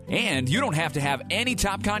computer, and you don't have to have any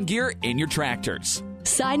TopCon gear in your tractors.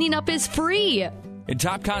 Signing up is free. And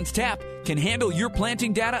TopCon's TAP can handle your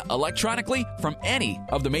planting data electronically from any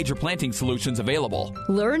of the major planting solutions available.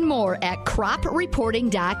 Learn more at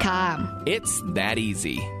cropreporting.com. It's that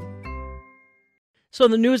easy. So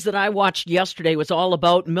the news that I watched yesterday was all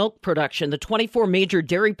about milk production. The 24 major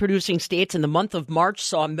dairy-producing states in the month of March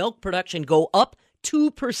saw milk production go up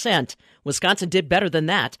 2%. Wisconsin did better than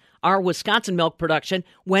that. Our Wisconsin milk production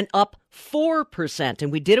went up 4%,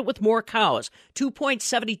 and we did it with more cows.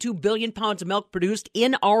 2.72 billion pounds of milk produced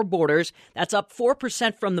in our borders. That's up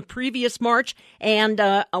 4% from the previous March, and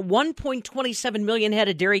 1.27 million head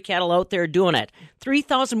of dairy cattle out there doing it.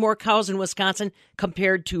 3,000 more cows in Wisconsin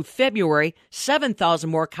compared to February, 7,000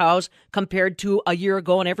 more cows compared to a year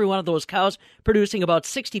ago, and every one of those cows producing about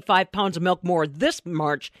 65 pounds of milk more this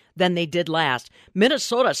March than they did last.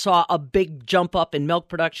 Minnesota saw a big jump up in milk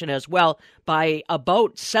production as well by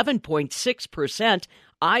about 7.6%.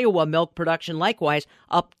 Iowa milk production likewise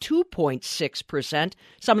up 2.6%.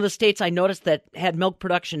 Some of the states I noticed that had milk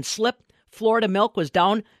production slip, Florida milk was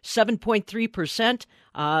down 7.3%.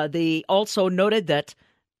 They also noted that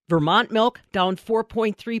Vermont milk down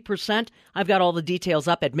 4.3%. I've got all the details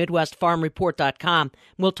up at MidwestFarmReport.com.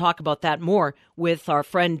 We'll talk about that more with our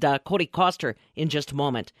friend Cody Koster in just a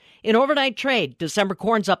moment. In overnight trade, December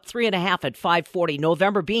corn's up 3.5 at $5.40.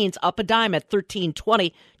 November beans up a dime at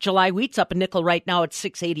 $13.20. July wheat's up a nickel right now at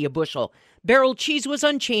 $6.80 a bushel. Barrel cheese was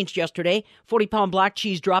unchanged yesterday. 40-pound block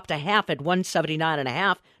cheese dropped a half at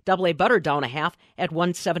 $1.79.5. Double A butter down a half at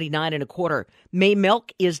 $1.79.25. May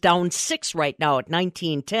milk is down 6 right now at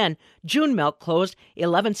 $19.10. June milk closed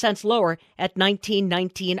 11 cents lower at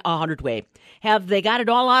 $19.19 a hundredweight. Have they got it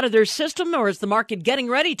all out of their system, or is the market getting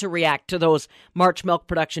ready to react to those March milk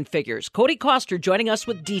production figures? Cody Koster joining us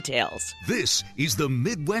with details. This is the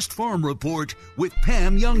Midwest Farm Report with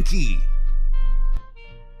Pam Youngkey.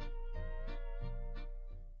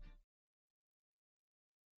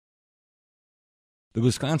 The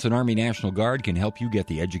Wisconsin Army National Guard can help you get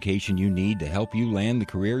the education you need to help you land the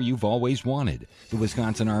career you've always wanted. The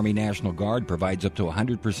Wisconsin Army National Guard provides up to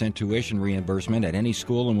 100% tuition reimbursement at any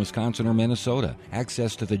school in Wisconsin or Minnesota,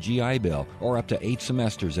 access to the GI Bill, or up to 8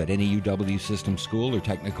 semesters at any UW system school or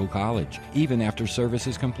technical college, even after service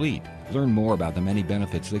is complete. Learn more about the many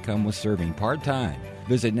benefits that come with serving part-time.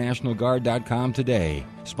 Visit NationalGuard.com today.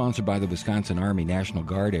 Sponsored by the Wisconsin Army National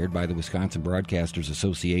Guard, aired by the Wisconsin Broadcasters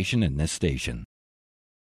Association and this station.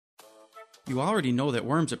 You already know that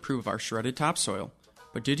worms approve of our shredded topsoil,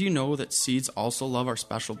 but did you know that seeds also love our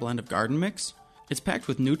special blend of garden mix? It's packed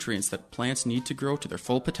with nutrients that plants need to grow to their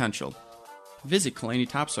full potential. Visit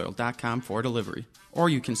KalaniTopsoil.com for delivery, or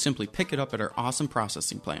you can simply pick it up at our awesome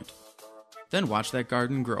processing plant. Then watch that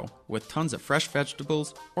garden grow with tons of fresh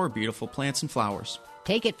vegetables or beautiful plants and flowers.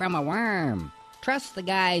 Take it from a worm. Trust the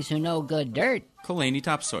guys who know good dirt. Kalani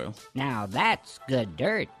Topsoil. Now that's good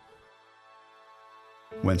dirt.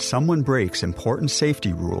 When someone breaks important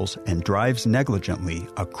safety rules and drives negligently,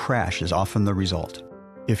 a crash is often the result.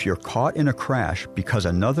 If you're caught in a crash because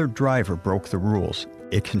another driver broke the rules,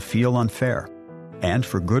 it can feel unfair. And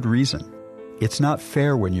for good reason. It's not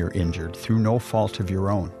fair when you're injured through no fault of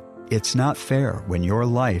your own. It's not fair when your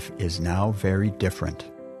life is now very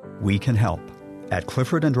different. We can help. At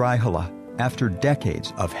Clifford and Raihala, after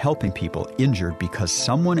decades of helping people injured because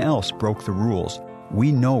someone else broke the rules,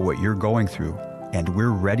 we know what you're going through, and we're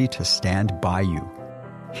ready to stand by you.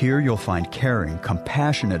 Here you'll find caring,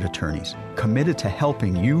 compassionate attorneys committed to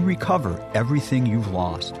helping you recover everything you've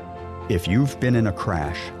lost. If you've been in a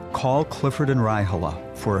crash, call Clifford and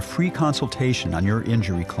Raihala for a free consultation on your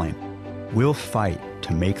injury claim. We'll fight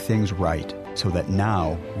to make things right so that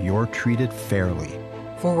now you're treated fairly.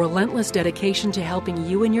 For relentless dedication to helping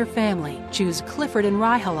you and your family, choose Clifford and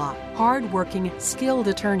Raihala, hard-working, skilled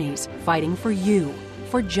attorneys fighting for you.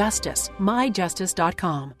 For justice,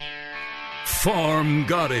 myjustice.com. Farm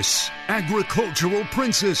goddess, agricultural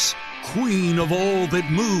princess, queen of all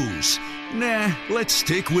that moves. Nah, let's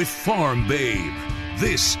stick with Farm Babe.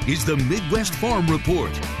 This is the Midwest Farm Report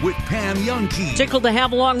with Pam Youngkey. Tickled to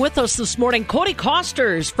have along with us this morning Cody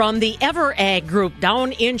Kosters from the EverAg Group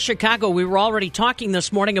down in Chicago. We were already talking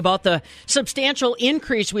this morning about the substantial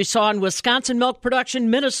increase we saw in Wisconsin milk production,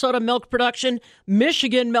 Minnesota milk production,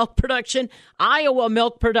 Michigan milk production, Iowa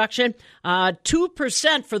milk production.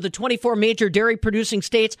 2% for the 24 major dairy producing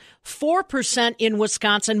states, 4% in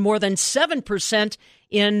Wisconsin, more than 7%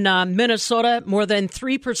 in Minnesota, more than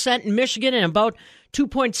 3% in Michigan, and about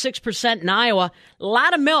 2.6% in Iowa. A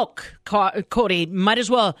lot of milk, Cody. Might as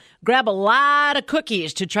well grab a lot of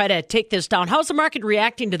cookies to try to take this down. How's the market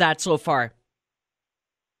reacting to that so far?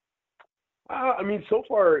 So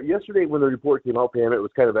far, yesterday when the report came out, Pam, it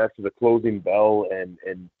was kind of after the closing bell, and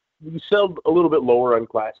we sold a little bit lower on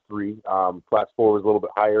Class 3. Class 4 was a little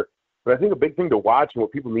bit higher. But I think a big thing to watch and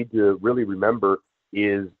what people need to really remember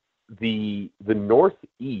is the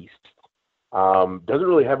Northeast doesn't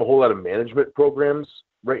really have a whole lot of management programs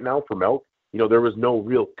right now for milk. There was no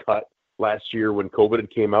real cut last year when COVID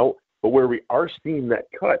came out, but where we are seeing that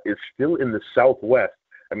cut is still in the Southwest.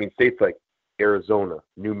 States like Arizona,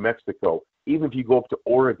 New Mexico, even if you go up to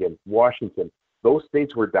Oregon, Washington, those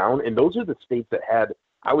states were down, and those are the states that had,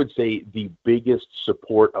 I would say, the biggest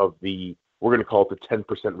support of we're going to call it the 10%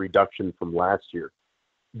 reduction from last year.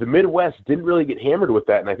 The Midwest didn't really get hammered with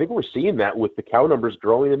that, and I think we're seeing that with the cow numbers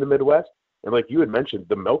growing in the Midwest. And like you had mentioned,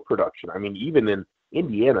 the milk production. Even in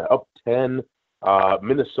Indiana, up 10,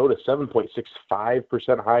 Minnesota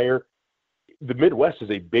 7.65% higher. The Midwest is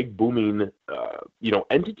a big booming,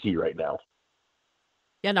 entity right now.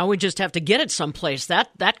 Yeah, now we just have to get it someplace.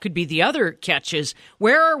 That could be the other catch is,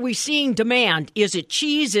 where are we seeing demand? Is it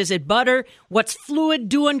cheese? Is it butter? What's Fluid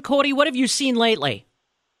doing, Cody? What have you seen lately?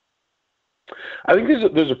 I think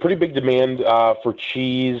there's a pretty big demand for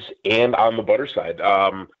cheese and on the butter side.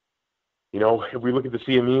 if we look at the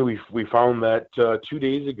CME, we found that 2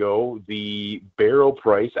 days ago, the barrel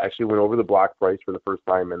price actually went over the block price for the first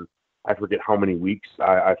time in I forget how many weeks.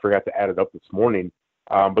 I forgot to add it up this morning.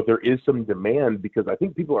 But there is some demand because I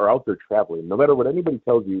think people are out there traveling. No matter what anybody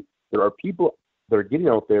tells you, there are people that are getting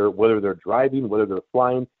out there, whether they're driving, whether they're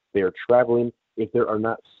flying, they are traveling. If there are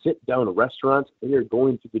not sit-down restaurants, they are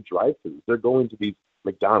going to the drive-thrus. They're going to these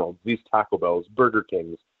McDonald's, these Taco Bells, Burger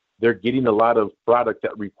Kings. They're getting a lot of product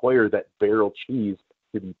that require that barrel cheese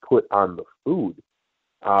to be put on the food.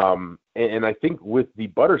 And I think with the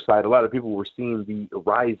butter side, a lot of people were seeing the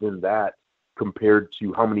rise in that compared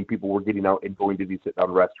to how many people were getting out and going to these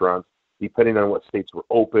sit-down restaurants, depending on what states were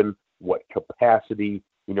open, what capacity.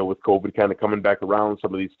 With COVID kind of coming back around,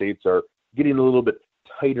 some of these states are getting a little bit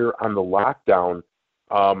tighter on the lockdown.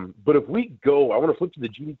 But if we go, I want to flip to the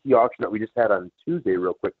GDT auction that we just had on Tuesday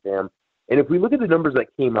real quick, Sam. And if we look at the numbers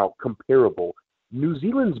that came out comparable, New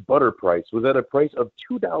Zealand's butter price was at a price of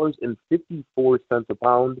 $2.54 a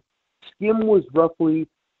pound. Skim was roughly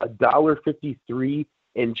 $1.53,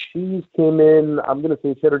 and cheese came in, I'm going to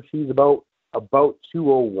say cheddar cheese, about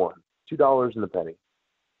 $2.01, $2 and a penny.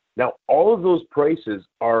 Now, all of those prices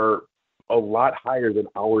are a lot higher than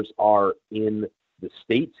ours are in the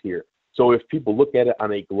States here. So if people look at it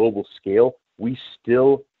on a global scale, we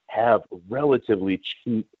still have relatively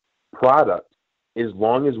cheap product as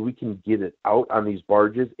long as we can get it out on these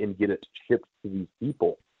barges and get it shipped to these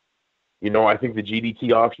people. I think the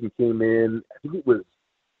GDT auction came in, I think it was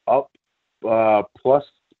up plus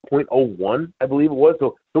 0.01, I believe it was.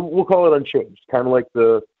 So we'll call it unchanged, kind of like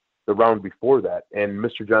the round before that. And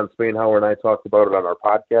Mr. John Spainhauer and I talked about it on our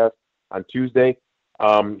podcast on Tuesday.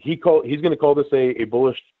 He's going to call this a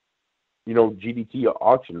bullish, GDT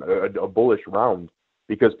auction, a bullish round,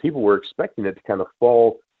 because people were expecting it to kind of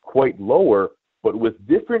fall quite lower, but with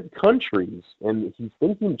different countries, and he's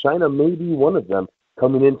thinking China may be one of them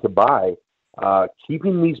coming in to buy,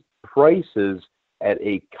 keeping these prices at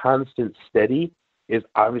a constant steady is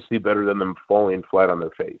obviously better than them falling flat on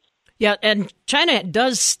their face. Yeah, and China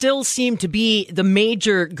does still seem to be the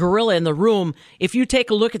major gorilla in the room. If you take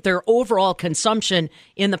a look at their overall consumption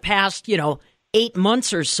in the past, 8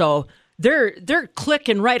 months or so, they're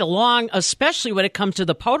clicking right along, especially when it comes to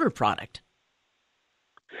the powder product.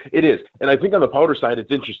 It is. And I think on the powder side, it's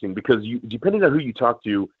interesting because depending on who you talk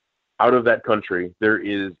to out of that country, there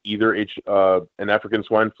is either an African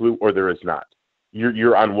swine flu or there is not.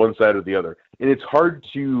 You're on one side or the other. And it's hard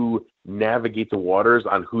to navigate the waters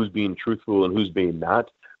on who's being truthful and who's being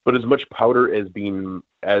not. But as much powder as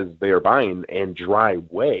they are buying and dry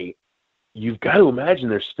whey, you've got to imagine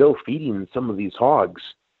they're still feeding some of these hogs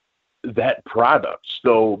that product.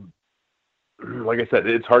 So, like I said,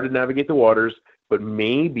 it's hard to navigate the waters, but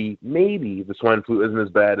maybe the swine flu isn't as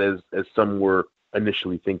bad as some were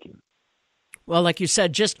initially thinking. Well, like you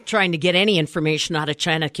said, just trying to get any information out of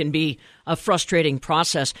China can be a frustrating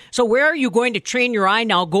process. So where are you going to train your eye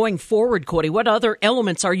now going forward, Cody? What other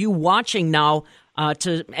elements are you watching now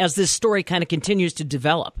as this story kind of continues to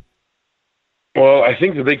develop? Well, I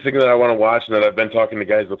think the big thing that I want to watch and that I've been talking to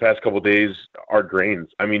guys the past couple of days are grains.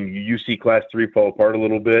 I mean, you see Class 3 fall apart a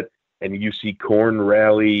little bit, and you see corn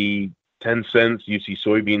rally 10 cents. You see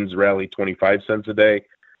soybeans rally 25 cents a day.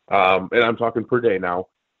 And I'm talking per day now.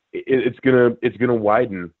 It's gonna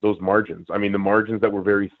widen those margins. I mean, the margins that were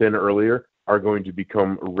very thin earlier are going to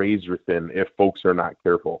become razor thin if folks are not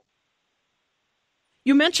careful.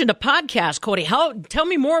 You mentioned a podcast, Cody. Tell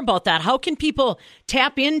me more about that. How can people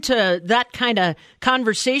tap into that kind of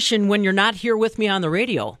conversation when you're not here with me on the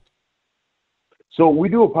radio? So we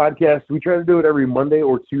do a podcast. We try to do it every Monday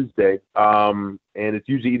or Tuesday, and it's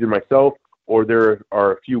usually either myself or there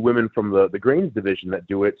are a few women from the grains division that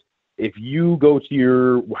do it. If you go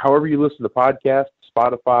to however you listen to podcasts,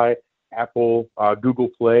 Spotify, Apple, Google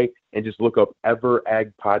Play, and just look up Ever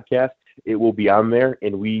Ag Podcast, it will be on there,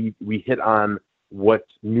 and we hit on what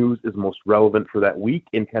news is most relevant for that week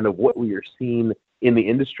and kind of what we are seeing in the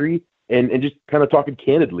industry and just kind of talking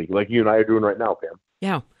candidly like you and I are doing right now, Pam.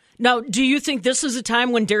 Yeah. Now, do you think this is a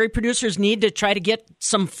time when dairy producers need to try to get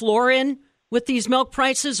some floor in with these milk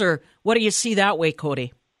prices, or what do you see that way,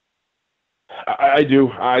 Cody? I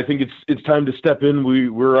do. I think it's time to step in.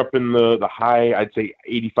 We're up in the high, I'd say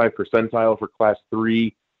 85 percentile for Class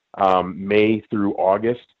 3, May through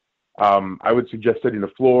August. I would suggest setting a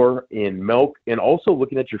floor in milk and also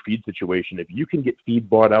looking at your feed situation. If you can get feed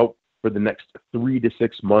bought out for the next 3 to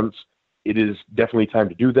 6 months, it is definitely time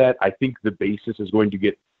to do that. I think the basis is going to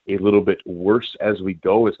get a little bit worse as we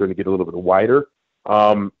go. It's going to get a little bit wider.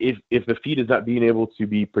 If the feed is not being able to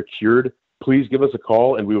be procured, please give us a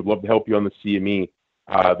call, and we would love to help you on the CME.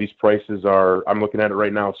 These prices are, I'm looking at it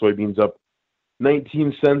right now, soybeans up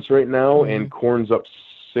 19 cents right now, and corn's up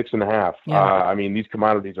 6.5. Yeah. I mean, these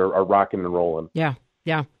commodities are rocking and rolling. Yeah.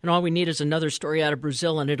 Yeah, and all we need is another story out of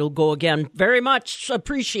Brazil, and it'll go again. Very much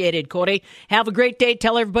appreciated, Cody. Have a great day.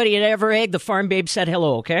 Tell everybody at EverEgg the Farm Babe said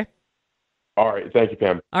hello, okay? All right. Thank you,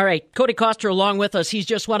 Pam. All right. Cody Koster along with us. He's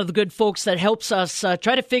just one of the good folks that helps us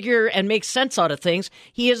try to figure and make sense out of things.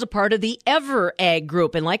 He is a part of the EverEgg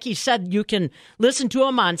group. And like he said, you can listen to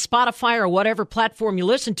him on Spotify or whatever platform you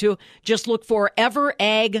listen to. Just look for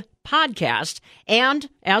EverEgg Podcast. And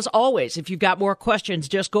as always, if you've got more questions,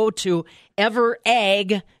 just go to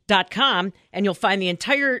everegg.com and you'll find the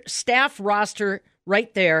entire staff roster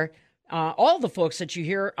right there. All the folks that you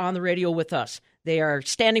hear on the radio with us. They are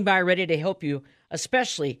standing by ready to help you,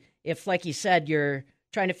 especially if, like he said, you're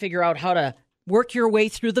trying to figure out how to work your way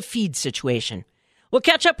through the feed situation. We'll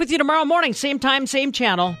catch up with you tomorrow morning, same time, same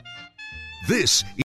channel. This